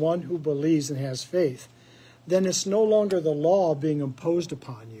upon one who believes and has faith, then it's no longer the law being imposed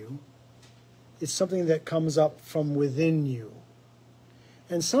upon you. It's something that comes up from within you.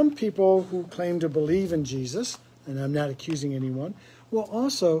 And some people who claim to believe in Jesus, and I'm not accusing anyone, will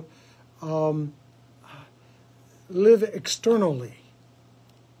also live externally.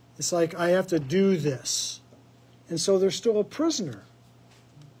 It's like, I have to do this. And so they're still a prisoner.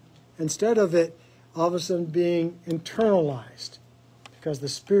 Instead of it all of a sudden being internalized, because the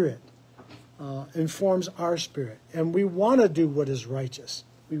Spirit informs our spirit. And we want to do what is righteous.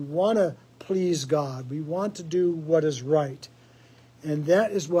 We want to please God. We want to do what is right. And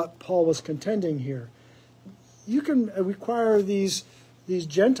that is what Paul was contending here. You can require these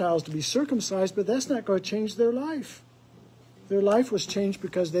Gentiles to be circumcised, but that's not going to change their life. Their life was changed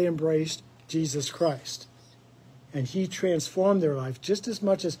because they embraced Jesus Christ. And he transformed their life just as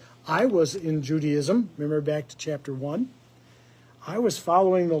much as I was in Judaism. Remember back to chapter 1? I was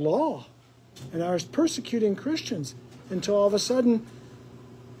following the law, and I was persecuting Christians until all of a sudden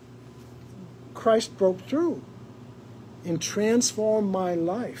Christ broke through and transformed my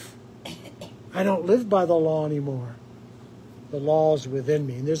life. I don't live by the law anymore. The law is within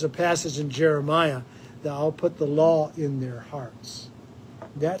me. And there's a passage in Jeremiah that I'll put the law in their hearts.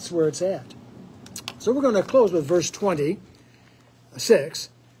 That's where it's at. So we're going to close with verse 26.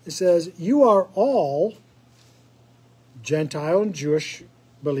 It says, you are all Gentile and Jewish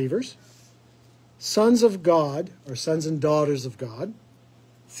believers, sons of God, or sons and daughters of God,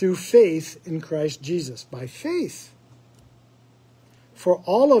 through faith in Christ Jesus. By faith. For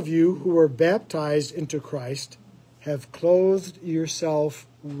all of you who were baptized into Christ have clothed yourself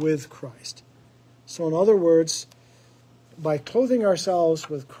with Christ. So in other words, by clothing ourselves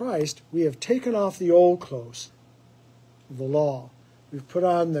with Christ, we have taken off the old clothes, the law. We've put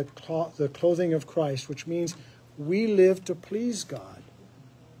on the clothing of Christ, which means we live to please God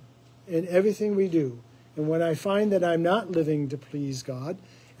in everything we do. And when I find that I'm not living to please God,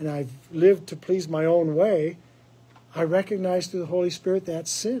 and I've lived to please my own way, I recognize through the Holy Spirit that's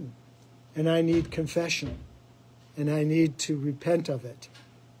sin. And I need confession. And I need to repent of it.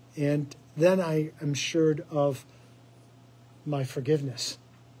 And then I am assured of my forgiveness.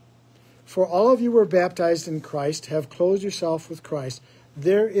 For all of you who were baptized in Christ have clothed yourself with Christ.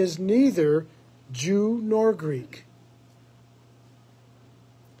 There is neither Jew nor Greek,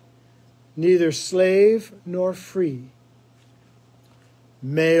 neither slave nor free,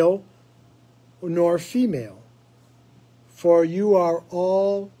 male nor female, for you are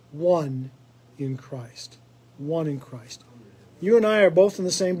all one in Christ. One in Christ. You and I are both in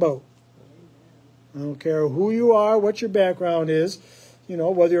the same boat. I don't care who you are, what your background is,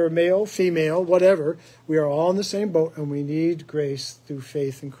 whether you're male, female, whatever. We are all in the same boat, and we need grace through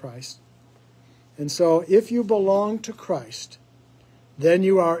faith in Christ. And so if you belong to Christ, then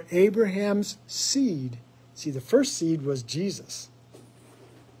you are Abraham's seed. See, the first seed was Jesus.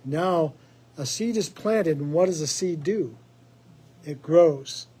 Now, a seed is planted, and what does a seed do? It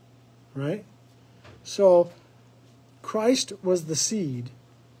grows, right? So, Christ was the seed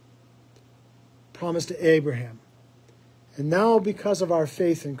promised to Abraham. And now, because of our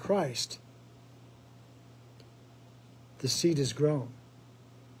faith in Christ, the seed has grown.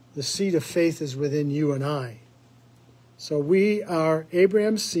 The seed of faith is within you and I. So we are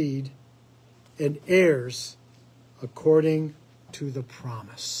Abraham's seed and heirs according to the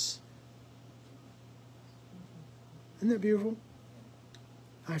promise. Isn't that beautiful?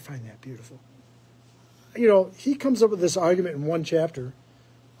 I find that beautiful. He comes up with this argument in one chapter.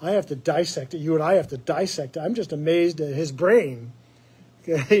 I have to dissect it. You and I have to dissect it. I'm just amazed at his brain,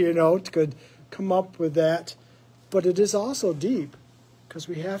 could come up with that. But it is also deep because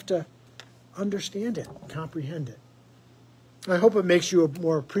we have to understand it, comprehend it. I hope it makes you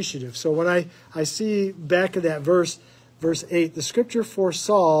more appreciative. So when I see back of that verse 8, the scripture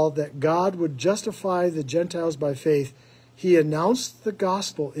foresaw that God would justify the Gentiles by faith. He announced the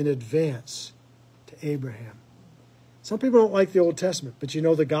gospel in advance to Abraham. Some people don't like the Old Testament, but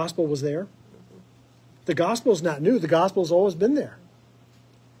the gospel was there. The gospel is not new. The gospel has always been there.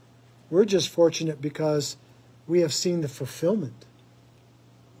 We're just fortunate because we have seen the fulfillment,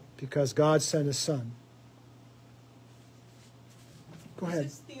 because God sent His Son. Go ahead.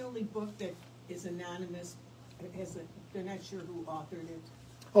 Is this the only book that is anonymous? They're not sure who authored it?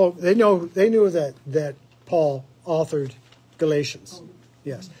 Oh, they knew that Paul authored Galatians.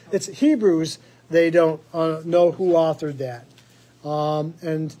 Yes. It's Hebrews. They don't know who authored that.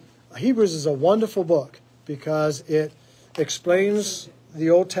 And Hebrews is a wonderful book because it explains the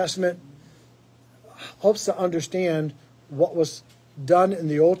Old Testament, helps to understand what was done in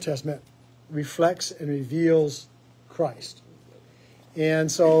the Old Testament, reflects and reveals Christ.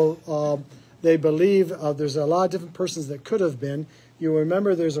 And so they believe there's a lot of different persons that could have been. You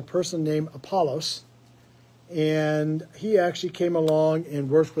remember there's a person named Apollos, and he actually came along and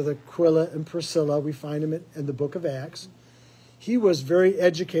worked with Aquila and Priscilla. We find him in the book of Acts. He was very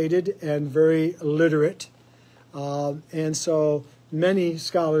educated and very literate. And so many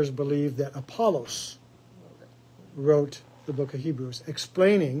scholars believe that Apollos wrote the book of Hebrews,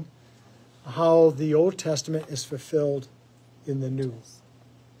 explaining how the Old Testament is fulfilled in the New.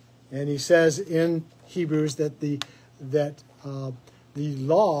 And he says in Hebrews that the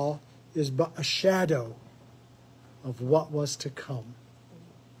law is but a shadow of what was to come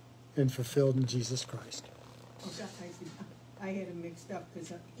and fulfilled in Jesus Christ. I had it mixed up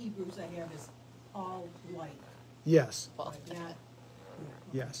because Hebrews I have is all white. Yes. But not,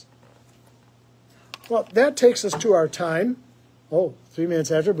 Yes. Well, that takes us to our time. Oh, 3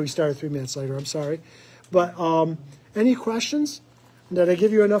 minutes after, but we started 3 minutes later. I'm sorry. But any questions? Did I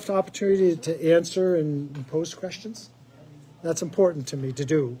give you enough opportunity to answer and pose questions? That's important to me to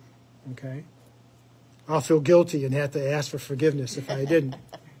do. Okay? I'll feel guilty and have to ask for forgiveness if I didn't.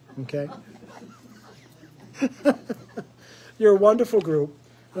 Okay? You're a wonderful group,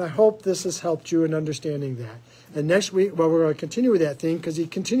 and I hope this has helped you in understanding that. And next week, we're going to continue with that theme because he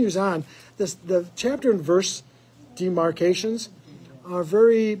continues on. The chapter and verse demarcations are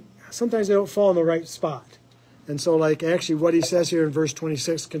sometimes they don't fall in the right spot. And so, actually what he says here in verse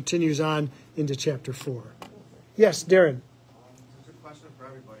 26 continues on into chapter 4. Yes, Darren. It's a question for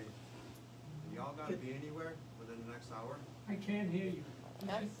everybody. Y'all got to be anywhere within the next hour? I can't hear you.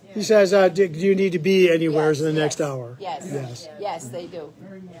 He says, do you need to be anywhere Yes, in the next yes, hour? Yes, Yes. yes, they do.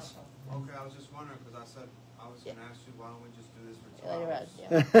 Okay, I was just wondering, because I said, I was gonna ask you, why don't we just do this for 2 Later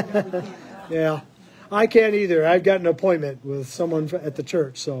hours? on, yeah. Yeah. I can't either. I've got an appointment with someone at the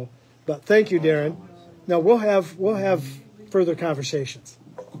church. So, but thank you, Darren. Now we'll have further conversations.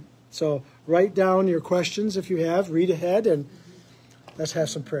 So write down your questions if you have. Read ahead and let's have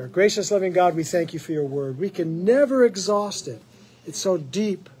some prayer. Gracious, loving God, we thank you for your word. We can never exhaust it. It's so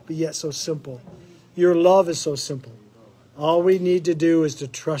deep, but yet so simple. Your love is so simple. All we need to do is to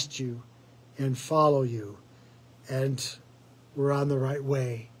trust you and follow you. And we're on the right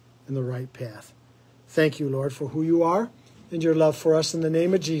way and the right path. Thank you, Lord, for who you are and your love for us in the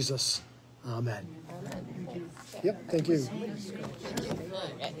name of Jesus. Amen. Amen. Yep, thank you.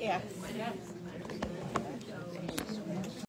 Yeah.